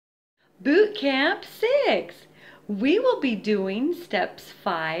Boot Camp 6. We will be doing steps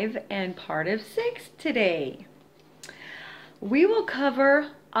 5 and part of 6 today. We will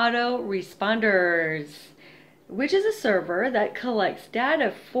cover autoresponders, which is a server that collects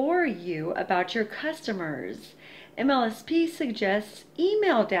data for you about your customers. MLSP suggests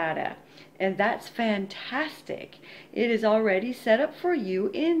email data, and that's fantastic. It is already set up for you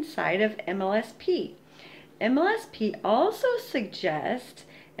inside of MLSP. MLSP also suggests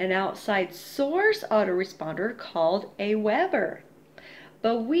an outside source autoresponder called Aweber,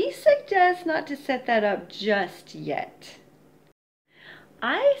 but we suggest not to set that up just yet.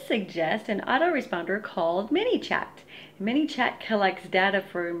 I suggest an autoresponder called ManyChat. ManyChat collects data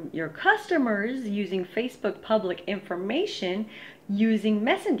from your customers using Facebook public information using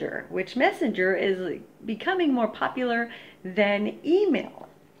Messenger, which Messenger is becoming more popular than email.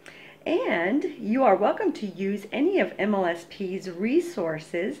 And you are welcome to use any of MLSP's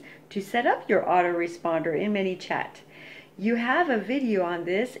resources to set up your autoresponder in ManyChat. You have a video on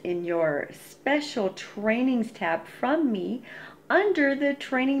this in your special trainings tab from me under the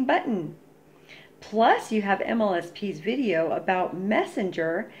training button. Plus, you have MLSP's video about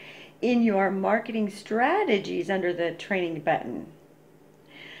Messenger in your marketing strategies under the training button.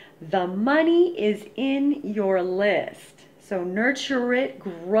 The money is in your list. So nurture it,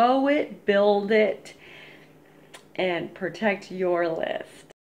 grow it, build it, and protect your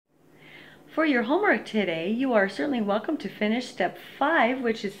list. For your homework today, you are certainly welcome to finish step 5,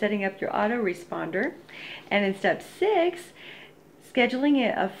 which is setting up your autoresponder. And in step 6, scheduling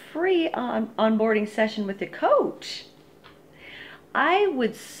a free onboarding session with a coach. I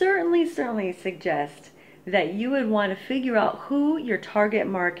would certainly suggest that you would want to figure out who your target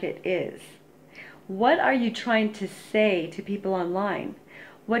market is. What are you trying to say to people online?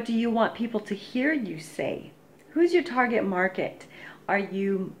 What do you want people to hear you say? Who's your target market? Are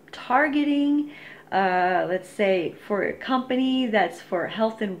you targeting, let's say, for a company that's for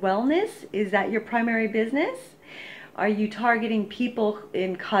health and wellness? Is that your primary business? Are you targeting people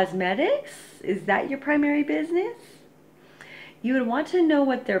in cosmetics? Is that your primary business? You would want to know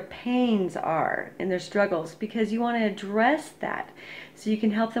what their pains are and their struggles, because you want to address that so you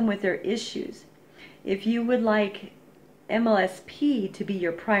can help them with their issues. If you would like MLSP to be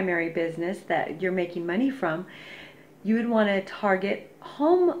your primary business that you're making money from, you would want to target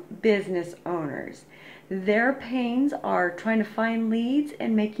home business owners. Their pains are trying to find leads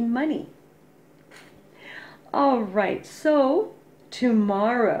and making money. All right, so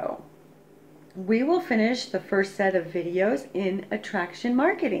tomorrow we will finish the first set of videos in attraction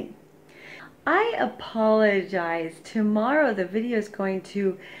marketing. I apologize. Tomorrow the video is going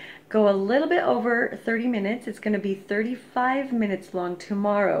to go a little bit over 30 minutes. It's going to be 35 minutes long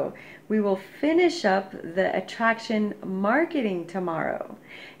tomorrow. We will finish up the attraction marketing tomorrow,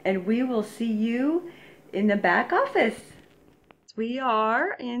 and we will see you in the back office. We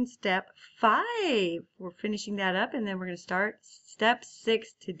are in step 5. We're finishing that up, and then we're going to start step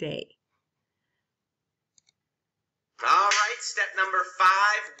 6 today. All right, step number 5,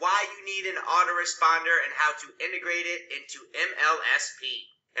 why you need an autoresponder and how to integrate it into MLSP.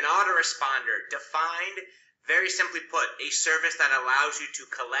 An autoresponder, defined, very simply put, a service that allows you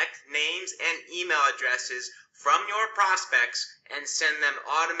to collect names and email addresses from your prospects and send them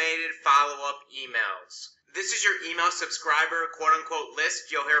automated follow-up emails. This is your email subscriber quote-unquote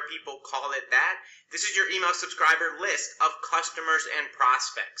list. You'll hear people call it that. This is your email subscriber list of customers and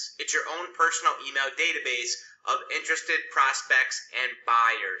prospects. It's your own personal email database of interested prospects and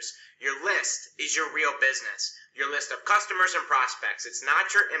buyers. Your list is your real business. Your list of customers and prospects. It's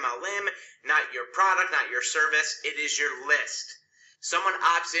not your MLM, not your product, not your service. It is your list. Someone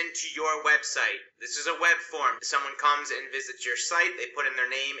opts into your website. This is a web form. Someone comes and visits your site. They put in their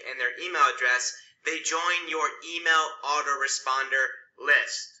name and their email address. They join your email autoresponder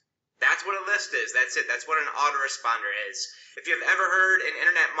list. That's what a list is. That's it. That's what an autoresponder is. If you've ever heard an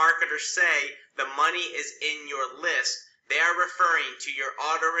internet marketer say the money is in your list, they are referring to your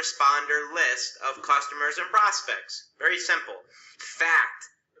autoresponder list of customers and prospects. Very simple. Fact,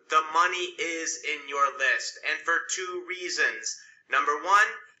 the money is in your list, and for 2 reasons. Number 1,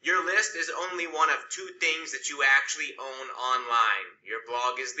 your list is only one of 2 things that you actually own online. Your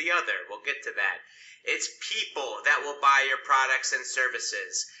blog is the other. We'll get to that. It's people that will buy your products and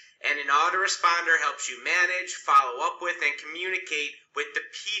services. And an autoresponder helps you manage, follow up with, and communicate with the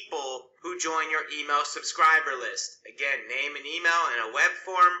people who join your email subscriber list. Again, name and email in a web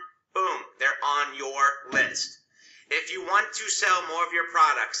form, boom, they're on your list. If you want to sell more of your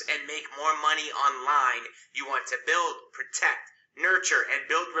products and make more money online, you want to build, protect, nurture, and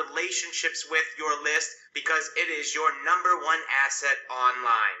build relationships with your list because it is your #1 asset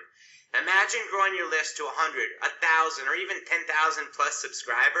online. Imagine growing your list to 100, 1,000, or even 10,000 plus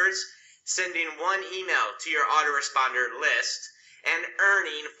subscribers, sending one email to your autoresponder list, and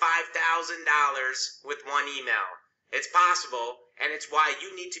earning $5,000 with one email. It's possible, and it's why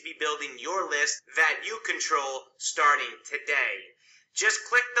you need to be building your list that you control starting today. Just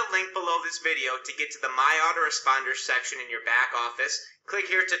click the link below this video to get to the My Autoresponder section in your back office. Click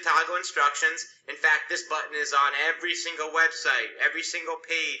here to toggle instructions. In fact, this button is on every single website, every single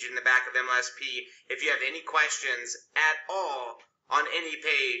page in the back of MLSP. If you have any questions at all on any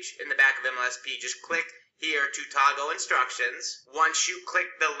page in the back of MLSP, just click here to toggle instructions. Once you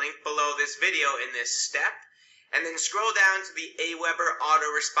click the link below this video in this step, and then scroll down to the Aweber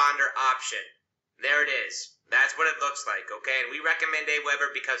Autoresponder option. There it is. That's what it looks like, okay? And we recommend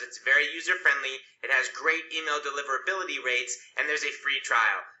Aweber because it's very user-friendly, it has great email deliverability rates, and there's a free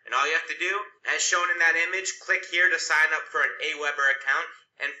trial. And all you have to do, as shown in that image, click here to sign up for an Aweber account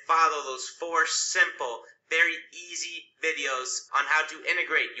and follow those 4 simple, very easy videos on how to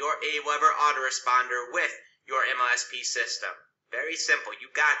integrate your Aweber Autoresponder with your MLSP system. Very simple.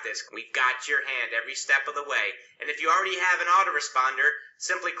 You got this. We've got your hand every step of the way. And if you already have an autoresponder,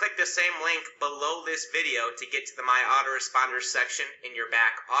 simply click the same link below this video to get to the My Autoresponder section in your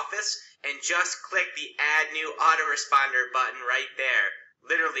back office, and just click the Add New Autoresponder button right there.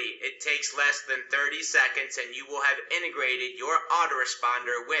 Literally, it takes less than 30 seconds and you will have integrated your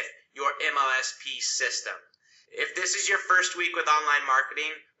autoresponder with your MLSP system. If this is your first week with online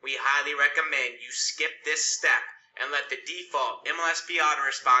marketing, we highly recommend you skip this step and let the default MLSP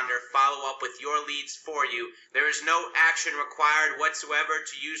autoresponder follow up with your leads for you. There is no action required whatsoever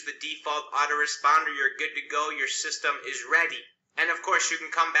to use the default autoresponder. You're good to go. Your system is ready. And of course, you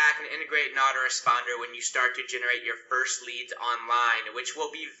can come back and integrate an autoresponder when you start to generate your first leads online, which will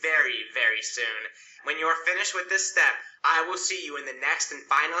be very, very soon. When you are finished with this step, I will see you in the next and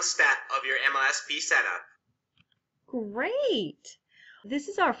final step of your MLSP setup. Great. This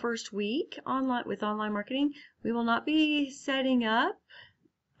is our first week with online marketing. We will not be setting up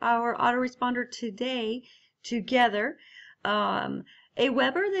our autoresponder today together. Aweber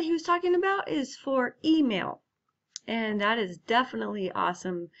that he was talking about is for email, and that is definitely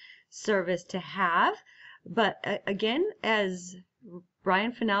awesome service to have. But again, as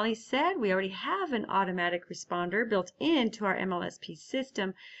Brian Finale said, we already have an automatic responder built into our MLSP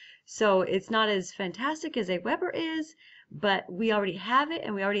system, so it's not as fantastic as Aweber is, but we already have it,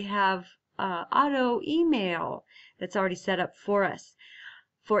 and we already have auto email that's already set up for us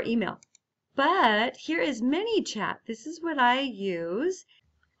for email. But here is ManyChat. This is what I use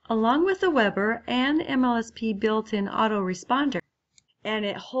along with Aweber and MLSP built-in autoresponder, and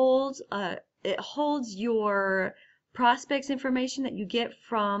it holds your prospects information that you get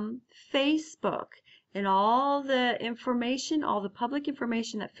from Facebook, and all the information, all the public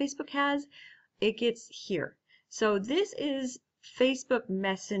information that Facebook has, it gets here. So this is Facebook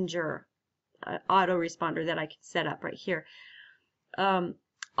Messenger autoresponder that I can set up right here.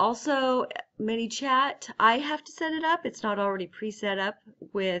 Also, ManyChat, I have to set it up. It's not already pre-set up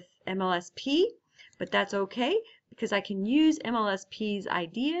with MLSP, but that's okay because I can use MLSP's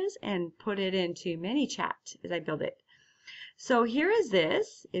ideas and put it into ManyChat as I build it. So here is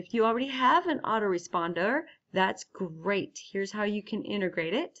this. If you already have an autoresponder, that's great. Here's how you can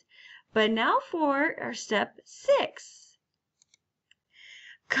integrate it. But now for our step 6.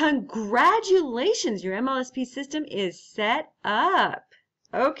 Congratulations, your MLSP system is set up.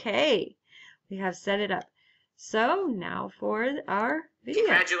 Okay, we have set it up. So now for our video.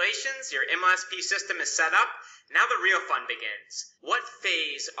 Congratulations, your MLSP system is set up. Now the real fun begins. What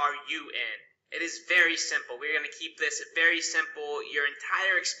phase are you in? It is very simple. We're going to keep this very simple. Your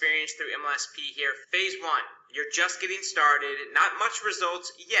entire experience through MLSP here. Phase 1, you're just getting started, not much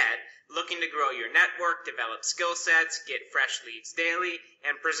results yet, looking to grow your network, develop skill sets, get fresh leads daily,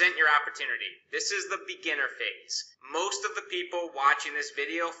 and present your opportunity. This is the beginner phase. Most of the people watching this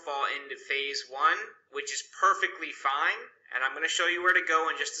video fall into phase 1, which is perfectly fine, and I'm going to show you where to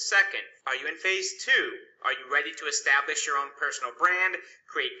go in just a second. Are you in phase 2? Are you ready to establish your own personal brand,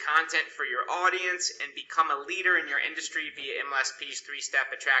 create content for your audience, and become a leader in your industry via MLSP's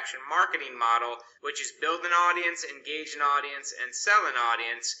 3-step attraction marketing model, which is build an audience, engage an audience, and sell an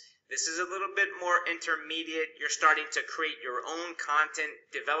audience? This is a little bit more intermediate. You're starting to create your own content,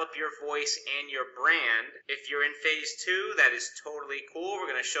 develop your voice and your brand. If you're in phase 2, that is totally cool. We're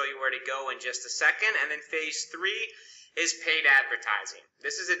going to show you where to go in just a second. And then phase 3 is paid advertising.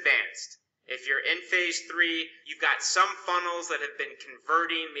 This is advanced. If you're in phase 3, you've got some funnels that have been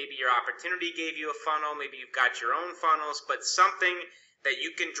converting. Maybe your opportunity gave you a funnel. Maybe you've got your own funnels, but something that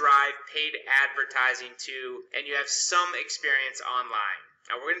you can drive paid advertising to, and you have some experience online.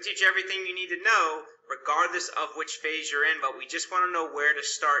 Now, we're going to teach you everything you need to know, regardless of which phase you're in, but we just want to know where to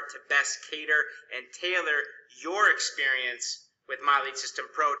start to best cater and tailor your experience with My Lead System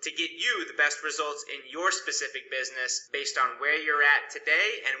Pro to get you the best results in your specific business based on where you're at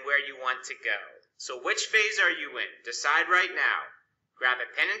today and where you want to go. So which phase are you in? Decide right now. Grab a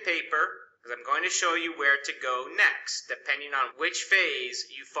pen and paper, because I'm going to show you where to go next, depending on which phase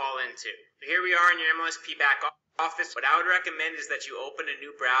you fall into. Here we are in your MLSP back office. What I would recommend is that you open a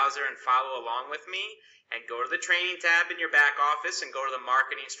new browser and follow along with me, and go to the training tab in your back office and go to the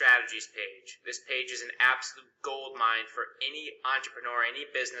marketing strategies page. This page is an absolute gold mine for any entrepreneur, any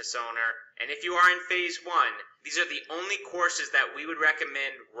business owner. And if you are in phase 1, these are the only courses that we would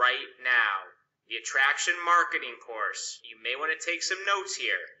recommend right now. The Attraction Marketing course. You may want to take some notes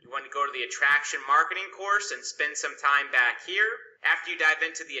here. You want to go to the Attraction Marketing course and spend some time back here. After you dive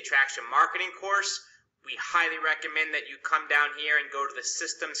into the Attraction Marketing course, we highly recommend that you come down here and go to the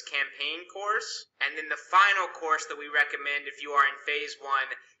Systems Campaign course. And then the final course that we recommend if you are in phase 1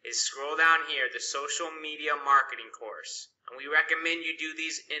 is scroll down here, the Social Media Marketing course. And we recommend you do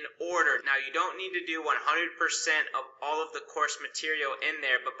these in order. Now, you don't need to do 100% of all of the course material in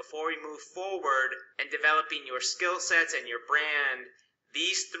there, but before we move forward and developing your skill sets and your brand,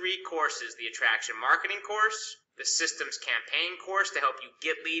 these 3 courses, the Attraction Marketing course, the Systems Campaign course to help you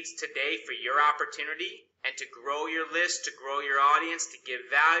get leads today for your opportunity and to grow your list, to grow your audience, to give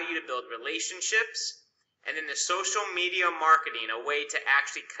value, to build relationships, and then the Social Media Marketing, a way to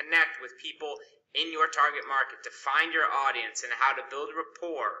actually connect with people in your target market, to find your audience and how to build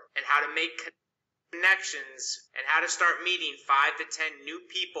rapport and how to make connections and how to start meeting 5 to 10 new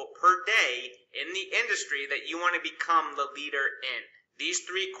people per day in the industry that you want to become the leader in. These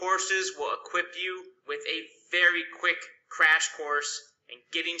 3 courses will equip you with a very quick crash course and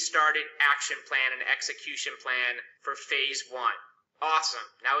getting started action plan and execution plan for phase 1. Awesome.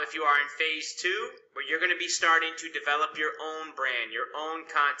 Now if you are in phase 2, where you're going to be starting to develop your own brand, your own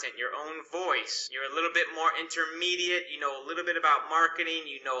content, your own voice, you're a little bit more intermediate, you know a little bit about marketing,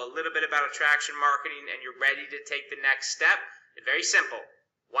 you know a little bit about attraction marketing, and you're ready to take the next step, it's very simple.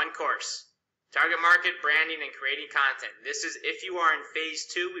 1 course. Target market, branding, and creating content. This is if you are in phase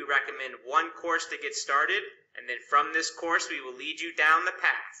 2, we recommend 1 course to get started, and then from this course, we will lead you down the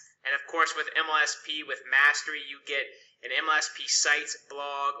path. And of course, with MLSP, with Mastery, you get an MLSP sites,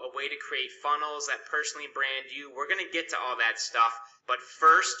 blog, a way to create funnels that personally brand you. We're going to get to all that stuff, but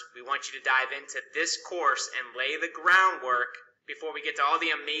first, we want you to dive into this course and lay the groundwork before we get to all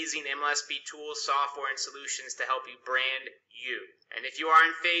the amazing MLSP tools, software, and solutions to help you brand you. And if you are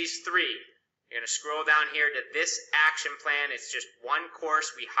in phase 3, you're going to scroll down here to this action plan. It's just 1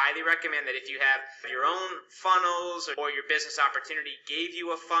 course. We highly recommend that if you have your own funnels or your business opportunity gave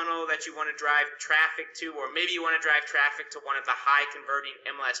you a funnel that you want to drive traffic to, or maybe you want to drive traffic to one of the high converting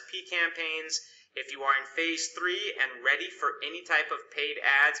MLSP campaigns, if you are in phase 3 and ready for any type of paid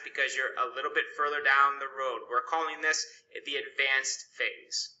ads because you're a little bit further down the road, we're calling this the advanced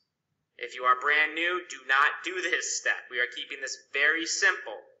phase. If you are brand new, do not do this step. We are keeping this very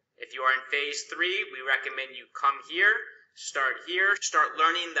simple. If you are in phase 3, we recommend you come here, start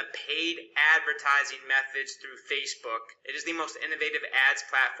learning the paid advertising methods through Facebook. It is the most innovative ads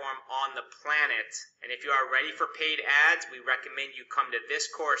platform on the planet. And if you are ready for paid ads, we recommend you come to this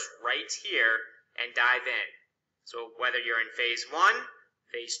course right here and dive in. So whether you're in phase 1,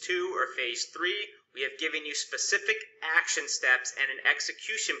 phase 2, or phase 3, we have given you specific action steps and an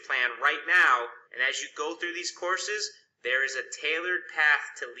execution plan right now. And as you go through these courses, there is a tailored path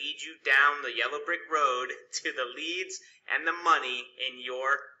to lead you down the yellow brick road to the leads and the money in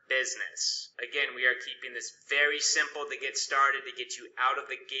your business. Again, we are keeping this very simple to get started, to get you out of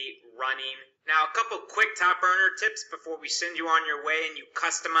the gate running. Now, a couple quick top earner tips before we send you on your way and you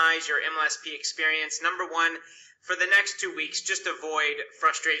customize your MLSP experience. Number 1, for the next 2 weeks, just avoid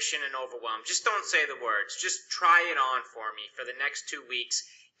frustration and overwhelm. Just don't say the words. Just try it on for me for the next 2 weeks.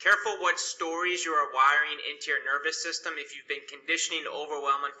 Careful what stories you are wiring into your nervous system. If you've been conditioning to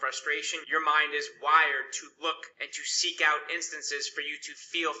overwhelm and frustration, your mind is wired to look and to seek out instances for you to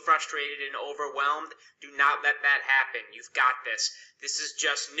feel frustrated and overwhelmed. Do not let that happen. You've got this. This is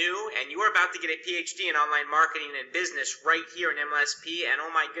just new, and you are about to get a PhD in online marketing and business right here in MLSP, and oh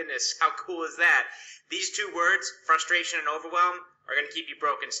my goodness, how cool is that? These 2 words, frustration and overwhelm, are going to keep you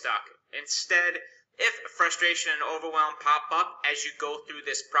broke and stuck. Instead, if frustration and overwhelm pop up as you go through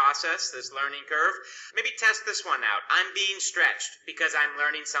this process, this learning curve, maybe test this one out. I'm being stretched because I'm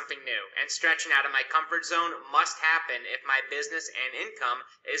learning something new, and stretching out of my comfort zone must happen if my business and income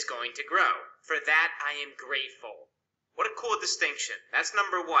is going to grow. For that, I am grateful. What a cool distinction. That's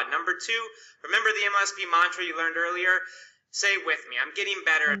number 1. Number 2, remember the MLSP mantra you learned earlier? Say it with me. I'm getting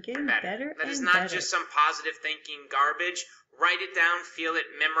better I'm getting and better. better That is and not better. just some positive thinking garbage. Write it down, feel it,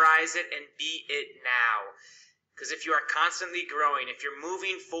 memorize it, and be it now. Because if you are constantly growing, if you're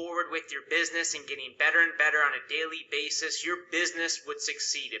moving forward with your business and getting better and better on a daily basis, your business would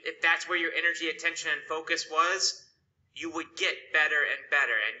succeed. If that's where your energy, attention, and focus was, you would get better and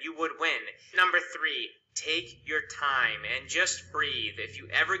better, and you would win. Number 3, take your time and just breathe. If you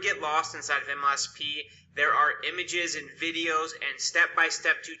ever get lost inside of MLSP, there are images and videos and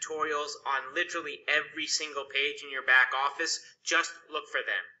step-by-step tutorials on literally every single page in your back office. Just look for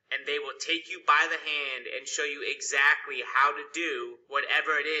them, and they will take you by the hand and show you exactly how to do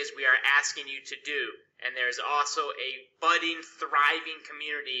whatever it is we are asking you to do. And there's also a budding, thriving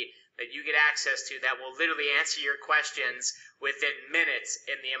community that you get access to that will literally answer your questions within minutes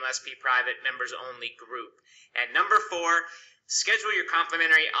in the MLSP private members only group. And number 4, schedule your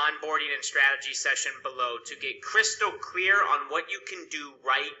complimentary onboarding and strategy session below to get crystal clear on what you can do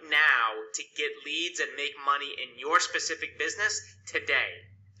right now to get leads and make money in your specific business today.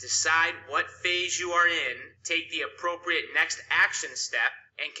 Decide what phase you are in, take the appropriate next action step,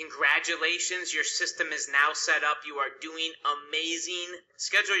 and congratulations, your system is now set up. You are doing amazing.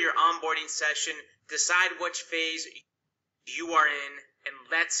 Schedule your onboarding session, decide which phase you are in, and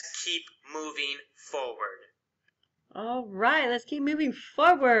let's keep moving forward. All right, let's keep moving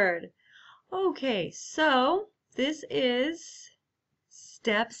forward. Okay, so this is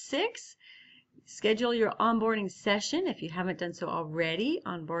step 6. Schedule your onboarding session if you haven't done so already.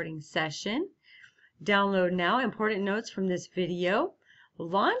 Onboarding session. Download now important notes from this video.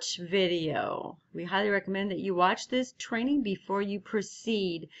 Launch video. We highly recommend that you watch this training before you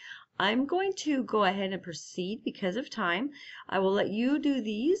proceed. I'm going to go ahead and proceed because of time. I will let you do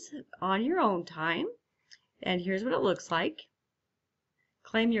these on your own time. And here's what it looks like.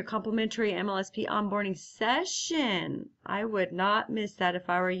 Claim your complimentary MLSP onboarding session. I would not miss that if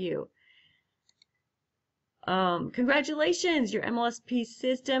I were you. Congratulations, your MLSP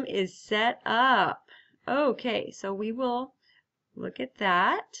system is set up. Okay, so we will look at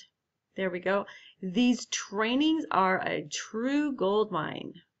that. There we go. These trainings are a true gold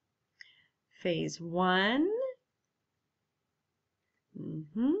mine. Phase 1.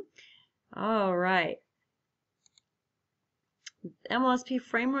 All right. MLSP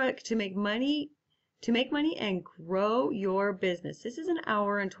framework to make money and grow your business. This is an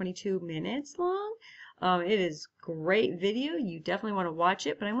hour and 22 minutes long. It is great video. You definitely want to watch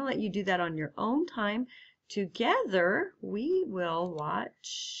it, but I'm going to let you do that on your own time. Together, we will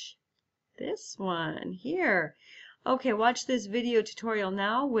watch this one here. Okay, watch this video tutorial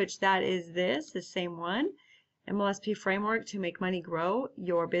now, which that is the same one. MLSP framework to make money grow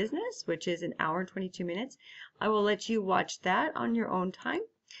your business, which is an hour and 22 minutes. I will let you watch that on your own time.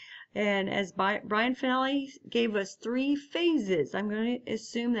 And as Brian Finale gave us 3 phases, I'm going to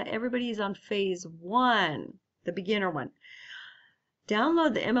assume that everybody is on phase 1, the beginner one.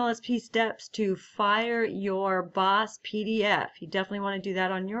 Download the MLSP steps to fire your boss PDF. You definitely want to do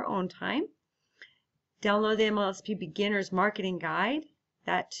that on your own time. Download the MLSP beginner's marketing guide,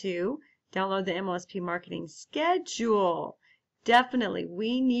 that too. Download the MLSP marketing schedule. Definitely,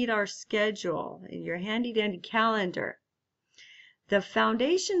 we need our schedule in your handy dandy calendar. The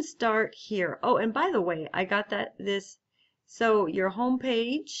foundations start here. Oh, and by the way, I got so your home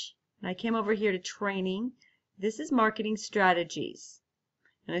page, and I came over here to training. This is marketing strategies.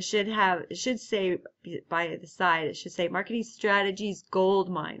 And it should say by the side, it should say marketing strategies gold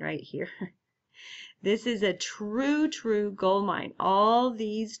mine right here. This is a true gold mine. All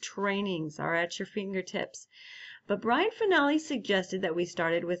these trainings are at your fingertips. But Brian Finale suggested that we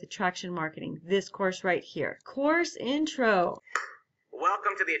started with attraction marketing, this course right here. Course intro.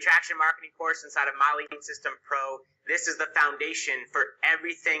 Welcome to the Attraction Marketing course inside of My Lead System Pro. This is the foundation for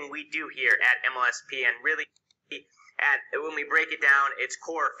everything we do here at MLSP, and really, when we break it down, its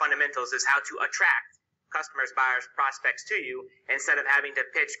core fundamentals is how to attract customers, buyers, prospects to you instead of having to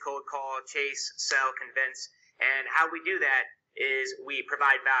pitch, cold call, chase, sell, convince. And how we do that is we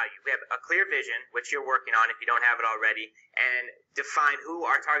provide value. We have a clear vision, which you're working on if you don't have it already, and define who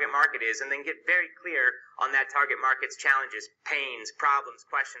our target market is, and then get very clear on that target market's challenges, pains, problems,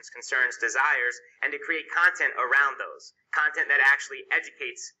 questions, concerns, desires, and to create content around those. Content that actually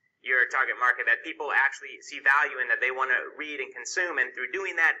educates your target market, that people actually see value in, that they want to read and consume. And through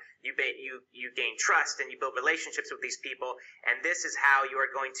doing that, you gain trust and you build relationships with these people. And this is how you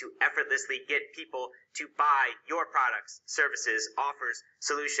are going to effortlessly get people to buy your products, services, offers,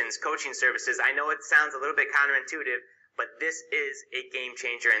 solutions, coaching services. I know it sounds a little bit counterintuitive, but this is a game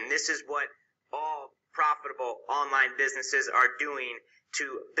changer. And this is what all profitable online businesses are doing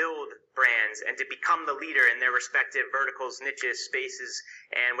to build brands and to become the leader in their respective verticals, niches, spaces,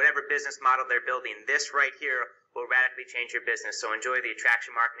 and whatever business model they're building. This right here will radically change your business. So enjoy the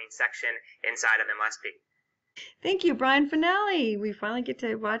attraction marketing section inside of MLSP. Thank you, Brian Finelli. We finally get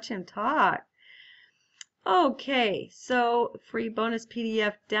to watch him talk. Okay, so free bonus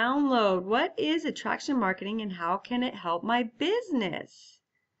PDF download. What is attraction marketing and how can it help my business?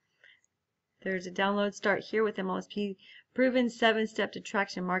 There's a download. Start here with MLSP proven 7-step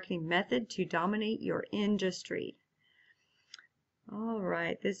attraction marketing method to dominate your industry. All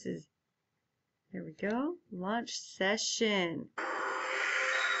right, there we go, launch session.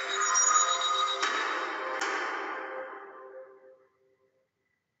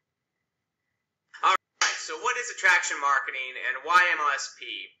 So what is attraction marketing and why MLSP?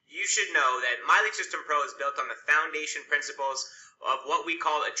 You should know that My Lead System Pro is built on the foundation principles of what we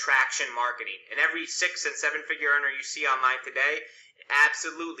call attraction marketing. And every 6- and 7-figure earner you see online today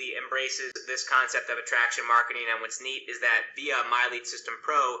absolutely embraces this concept of attraction marketing. And what's neat is that via My Lead System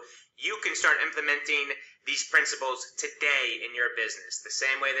Pro, you can start implementing these principles today in your business, the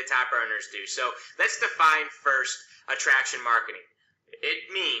same way the top earners do. So let's define first attraction marketing.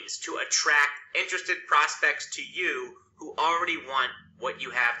 It means to attract interested prospects to you who already want what you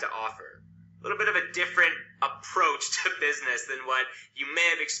have to offer. A little bit of a different approach to business than what you may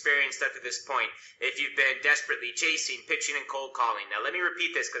have experienced up to this point if you've been desperately chasing, pitching, and cold calling. Now let me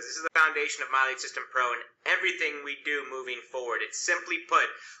repeat this because this is the foundation of My Lead System Pro and everything we do moving forward. It's simply put,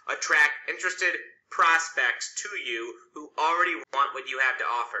 attract interested prospects to you who already want what you have to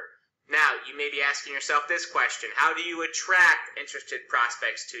offer. Now, you may be asking yourself this question: how do you attract interested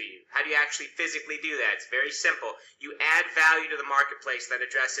prospects to you? How do you actually physically do that? It's very simple. You add value to the marketplace that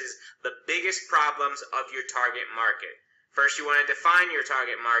addresses the biggest problems of your target market. First, you want to define your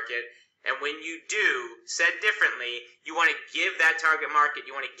target market, and when you do, said differently, you want to give that target market,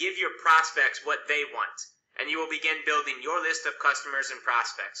 you want to give your prospects what they want. And you will begin building your list of customers and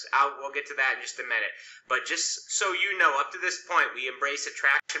prospects. We'll get to that in just a minute. But just so you know, up to this point, we embrace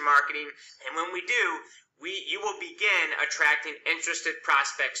attraction marketing. And when we do, you will begin attracting interested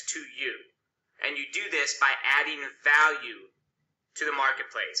prospects to you. And you do this by adding value to the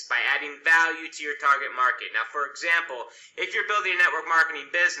marketplace, by adding value to your target market. Now, for example, if you're building a network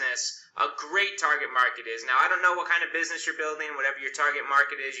marketing business, a great target market is, now I don't know what kind of business you're building, whatever your target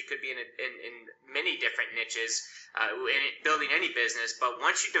market is, you could be in many different niches, building any business, but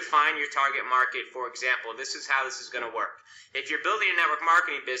once you define your target market, for example, this is how this is going to work. If you're building a network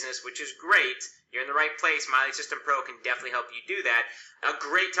marketing business, which is great, you're in the right place, My Lead System Pro can definitely help you do that. A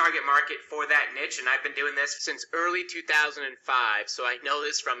great target market for that niche, and I've been doing this since early 2005, so I know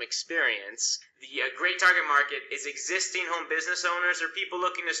this from experience. The great target market is existing home business owners or people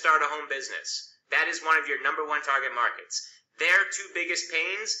looking to start a home business. That is one of your #1 target markets. Their 2 biggest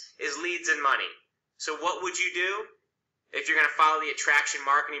pains is leads and money. So what would you do if you're going to follow the attraction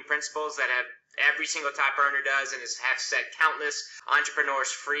marketing principles that have every single top earner does and have set countless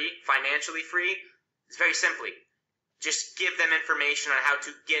entrepreneurs free, financially free? It's very simply, just give them information on how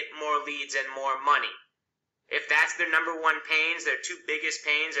to get more leads and more money. If that's their #1 pains, their 2 biggest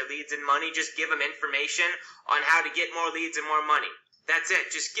pains are leads and money, just give them information on how to get more leads and more money. That's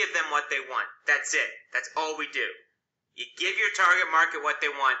it. Just give them what they want. That's it. That's all we do. You give your target market what they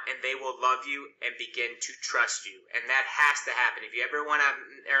want, and they will love you and begin to trust you. And that has to happen. If you ever want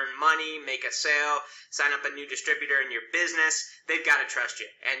to earn money, make a sale, sign up a new distributor in your business, they've got to trust you.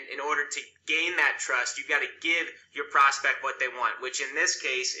 And in order to gain that trust, you've got to give your prospect what they want, which in this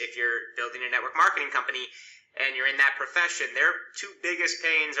case, if you're building a network marketing company, and you're in that profession, their 2 biggest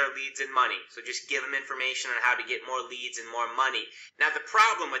pains are leads and money. So just give them information on how to get more leads and more money. Now, the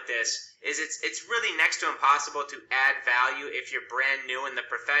problem with this is it's really next to impossible to add value if you're brand new in the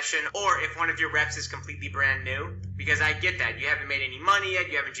profession or if one of your reps is completely brand new. Because I get that. You haven't made any money yet.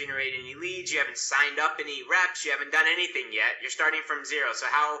 You haven't generated any leads. You haven't signed up any reps. You haven't done anything yet. You're starting from zero. So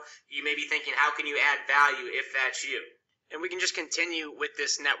you may be thinking, how can you add value if that's you? And we can just continue with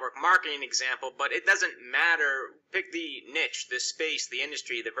this network marketing example, but it doesn't matter. Pick the niche, the space, the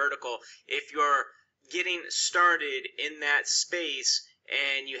industry, the vertical. If you're getting started in that space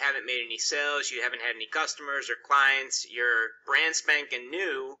and you haven't made any sales, you haven't had any customers or clients, you're brand spanking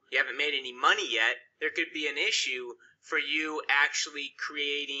new, you haven't made any money yet, there could be an issue for you actually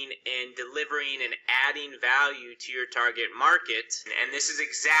creating and delivering and adding value to your target market. And this is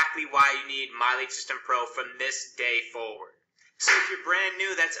exactly why you need My Lead System Pro from this day forward. So if you're brand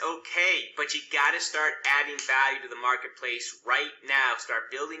new, that's okay, but you got to start adding value to the marketplace right now.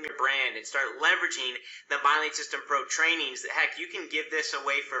 Start building your brand and start leveraging the My Lead System Pro trainings. Heck, you can give this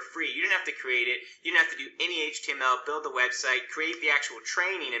away for free. You don't have to create it. You don't have to do any HTML, build the website, create the actual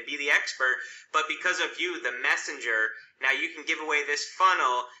training and be the expert. But because of you, the messenger, now you can give away this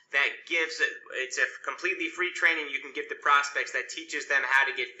funnel that it's a completely free training you can give to prospects that teaches them how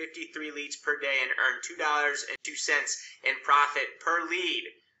to get 53 leads per day and earn $2.02 in profit per lead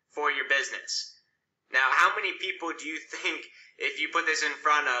for your business. Now, how many people do you think, if you put this in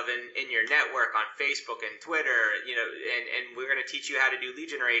front of in your network on Facebook and Twitter, and we're going to teach you how to do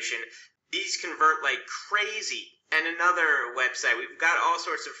lead generation, these convert like crazy. And another website, we've got all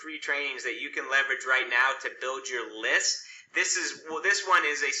sorts of free trainings that you can leverage right now to build your list. This one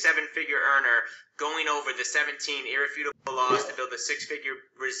is a 7-figure earner going over the 17 irrefutable laws to build a 6-figure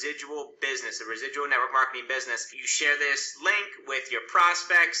residual business, a residual network marketing business. You share this link with your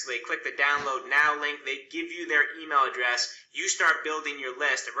prospects. They click the download now link. They give you their email address. You start building your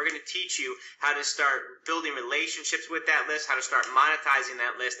list, and we're going to teach you how to start building relationships with that list, how to start monetizing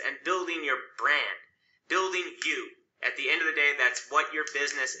that list, and building your brand, building you. At the end of the day, that's what your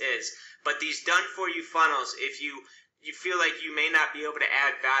business is. But these done-for-you funnels, if you feel like you may not be able to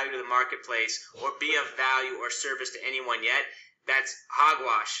add value to the marketplace or be of value or service to anyone yet, that's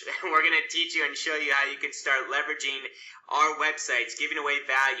hogwash. We're going to teach you and show you how you can start leveraging our websites, giving away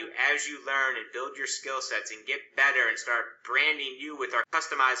value as you learn and build your skill sets and get better and start branding you with our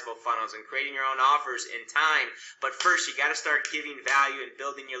customizable funnels and creating your own offers in time. But first, you got to start giving value and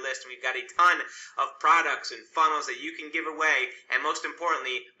building your list. And we've got a ton of products and funnels that you can give away. And most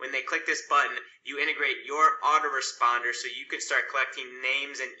importantly, when they click this button, you integrate your autoresponder so you can start collecting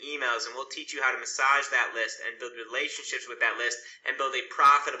names and emails, and we'll teach you how to massage that list and build relationships with that list and build a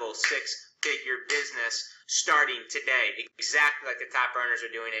profitable 6-figure business starting today, exactly like the top earners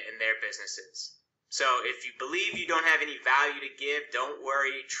are doing it in their businesses. So if you believe you don't have any value to give, don't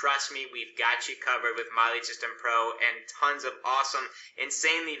worry. Trust me, we've got you covered with My Lead System Pro and tons of awesome,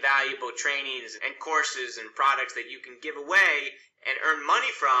 insanely valuable trainings and courses and products that you can give away and earn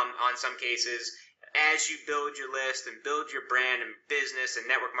money from, on some cases, as you build your list and build your brand and business and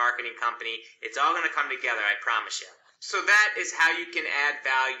network marketing company. It's all going to come together, I promise you. So that is how you can add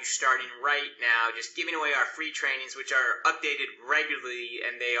value starting right now, just giving away our free trainings, which are updated regularly,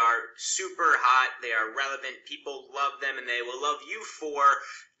 and they are super hot, they are relevant, people love them, and they will love you for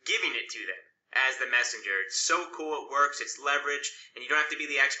giving it to them as the messenger. It's so cool, it works, it's leverage, and you don't have to be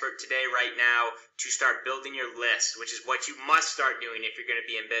the expert today right now to start building your list, which is what you must start doing if you're going to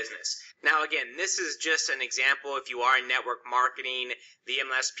be in business. Now again, this is just an example. If you are in network marketing, the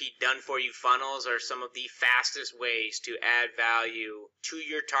MLSP done-for-you funnels are some of the fastest ways to add value to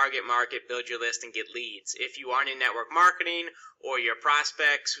your target market, build your list, and get leads. If you aren't in network marketing or your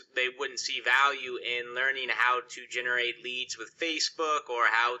prospects, they wouldn't see value in learning how to generate leads with Facebook or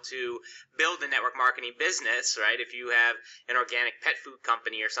how to build a network marketing business, right? If you have an organic pet food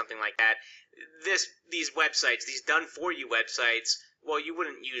company or something like that, these websites, these done-for-you websites, well, you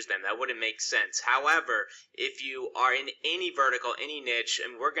wouldn't use them. That wouldn't make sense. However, if you are in any vertical, any niche,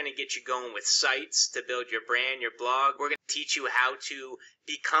 and we're going to get you going with sites to build your brand, your blog, we're going to teach you how to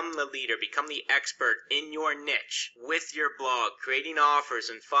become the leader, become the expert in your niche with your blog, creating offers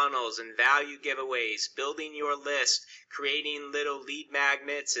and funnels and value giveaways, building your list, creating little lead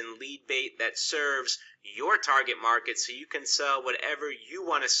magnets and lead bait that serves your target market so you can sell whatever you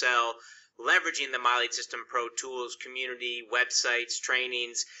want to sell, leveraging the My Lead System Pro tools, community, websites,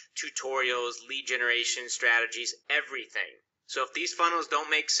 trainings, tutorials, lead generation strategies, everything. So if these funnels don't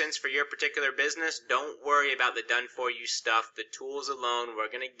make sense for your particular business, don't worry about the done-for-you stuff. The tools alone,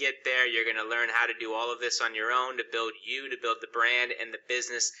 we're going to get there. You're going to learn how to do all of this on your own to build you, to build the brand and the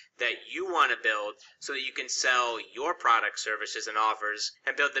business that you want to build so that you can sell your products, services, and offers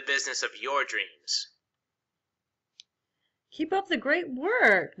and build the business of your dreams. Keep up the great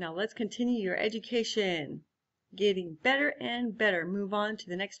work. Now let's continue your education. Getting better and better. Move on to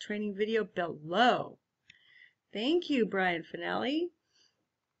the next training video below. Thank you, Brian Finale.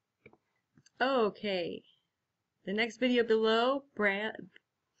 Okay. The next video below,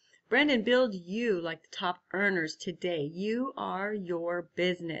 Brandon, build you like the top earners today. You are your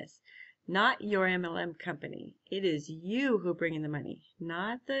business, not your MLM company. It is you who bring in the money,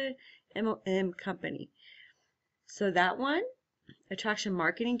 not the MLM company. So that one, attraction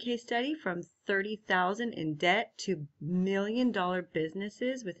marketing case study from $30,000 in debt to $1 million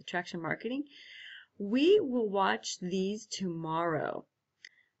businesses with attraction marketing. We will watch these tomorrow.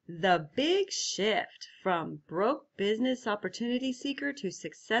 The big shift from broke business opportunity seeker to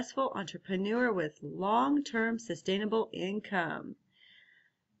successful entrepreneur with long-term sustainable income.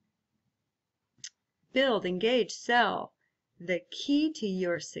 Build, engage, sell. The key to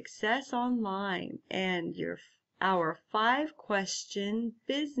your success online and our 5-question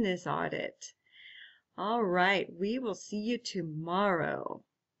business audit. All right, we will see you tomorrow.